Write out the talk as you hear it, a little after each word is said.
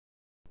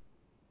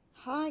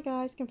Hi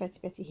guys, Confetti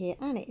Betty here,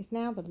 and it is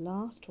now the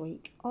last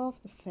week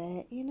of the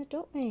fair in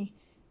Adopt Me.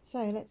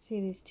 So let's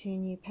see these two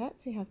new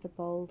pets. We have the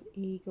bald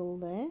eagle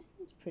there.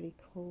 It's pretty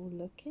cool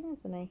looking,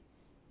 isn't he?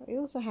 But we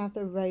also have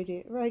the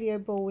rodeo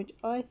bull, which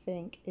I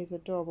think is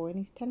adorable, and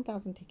he's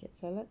 10,000 tickets.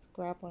 So let's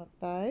grab one of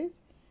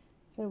those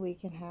so we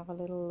can have a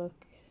little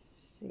look.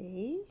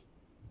 See?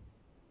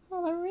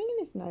 Oh, the ring in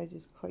his nose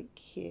is quite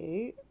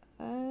cute,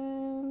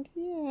 and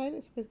yeah, it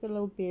looks like he's got a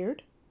little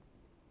beard.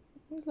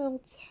 His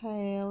little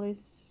tail is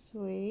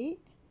sweet.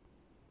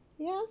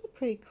 Yeah, it's a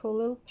pretty cool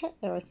little pet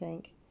there, I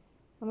think.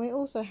 And we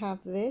also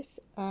have this,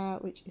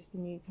 which is the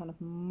new kind of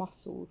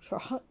muscle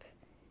truck.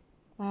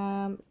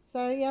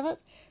 So yeah,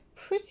 that's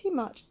pretty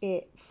much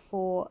it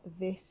for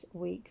this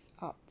week's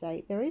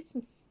update. There is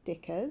some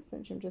stickers,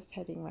 which I'm just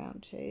heading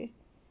round to.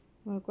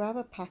 We'll grab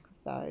a pack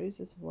of those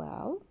as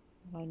well.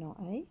 Why not,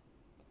 eh?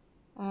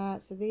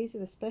 So these are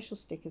the special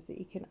stickers that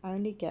you can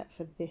only get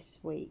for this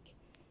week.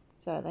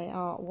 So they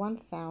are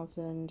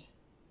 1,000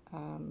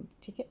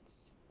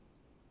 tickets.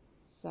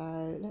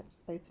 So let's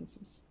open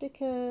some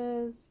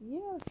stickers.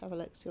 Yeah, let's have a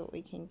look, see what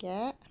we can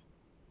get.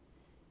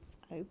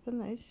 Open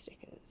those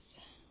stickers.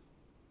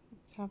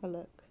 Let's have a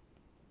look.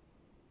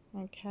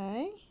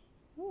 Okay.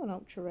 Oh, an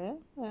ultra rare.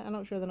 An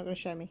ultra rare they're not going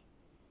to show me.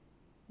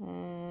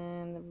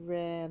 And the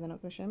rare they're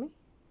not going to show me.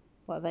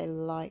 But they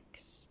like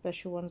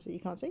special ones that you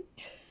can't see.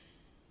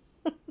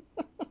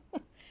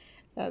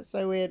 That's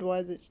so weird. Why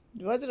is it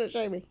not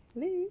showing me?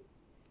 Hello?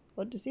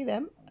 Want to see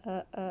them?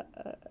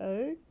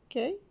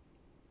 Okay.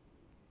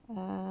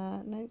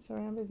 No,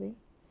 sorry, I'm busy.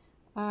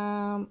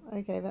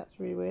 Okay, that's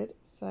really weird.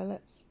 So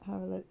let's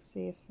have a look,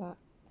 see if that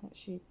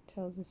actually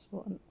tells us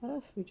what on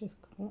earth we just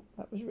got.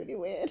 That was really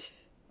weird.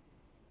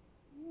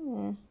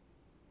 Yeah.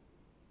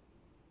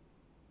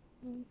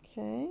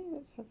 Okay,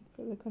 let's have a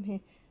quick look on here.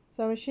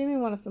 So I'm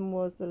assuming one of them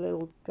was the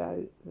little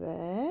goat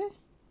there.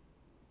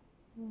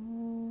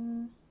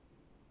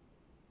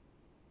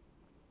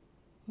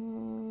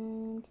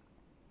 And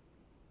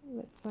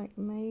looks like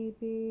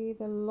maybe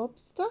the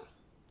lobster.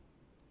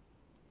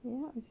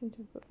 Yeah, we seem to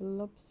have got the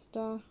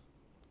lobster.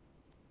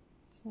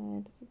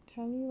 So does it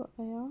tell you what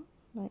they are?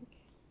 Like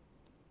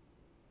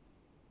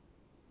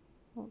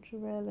ultra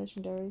rare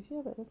legendaries.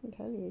 Yeah, but it doesn't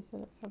tell you, so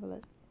let's have a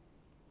look.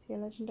 Is he a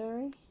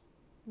legendary?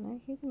 No,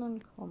 he's an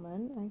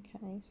uncommon.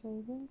 Okay,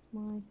 so where's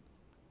my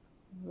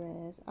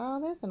rares? Oh,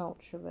 there's an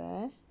ultra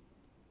rare.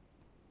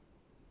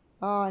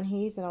 Oh, and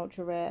he's an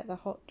ultra rare. The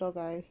hot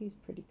doggo. He's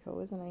pretty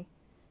cool, isn't he?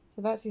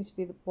 So that seems to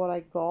be what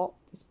I got,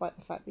 despite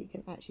the fact that you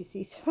can actually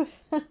see some of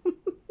them.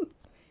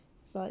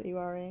 Slightly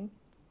worrying.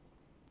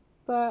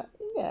 But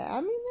yeah, I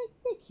mean,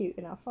 they're cute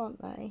enough,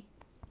 aren't they?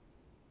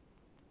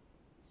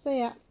 So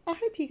yeah, I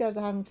hope you guys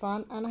are having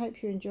fun, and I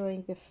hope you're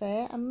enjoying the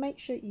fair, and make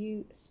sure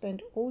you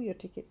spend all your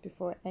tickets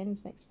before it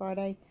ends next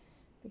Friday,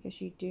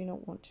 because you do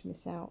not want to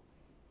miss out.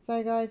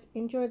 So guys,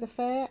 enjoy the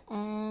fair,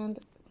 and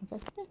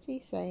Confetti Betty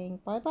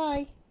saying bye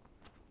bye.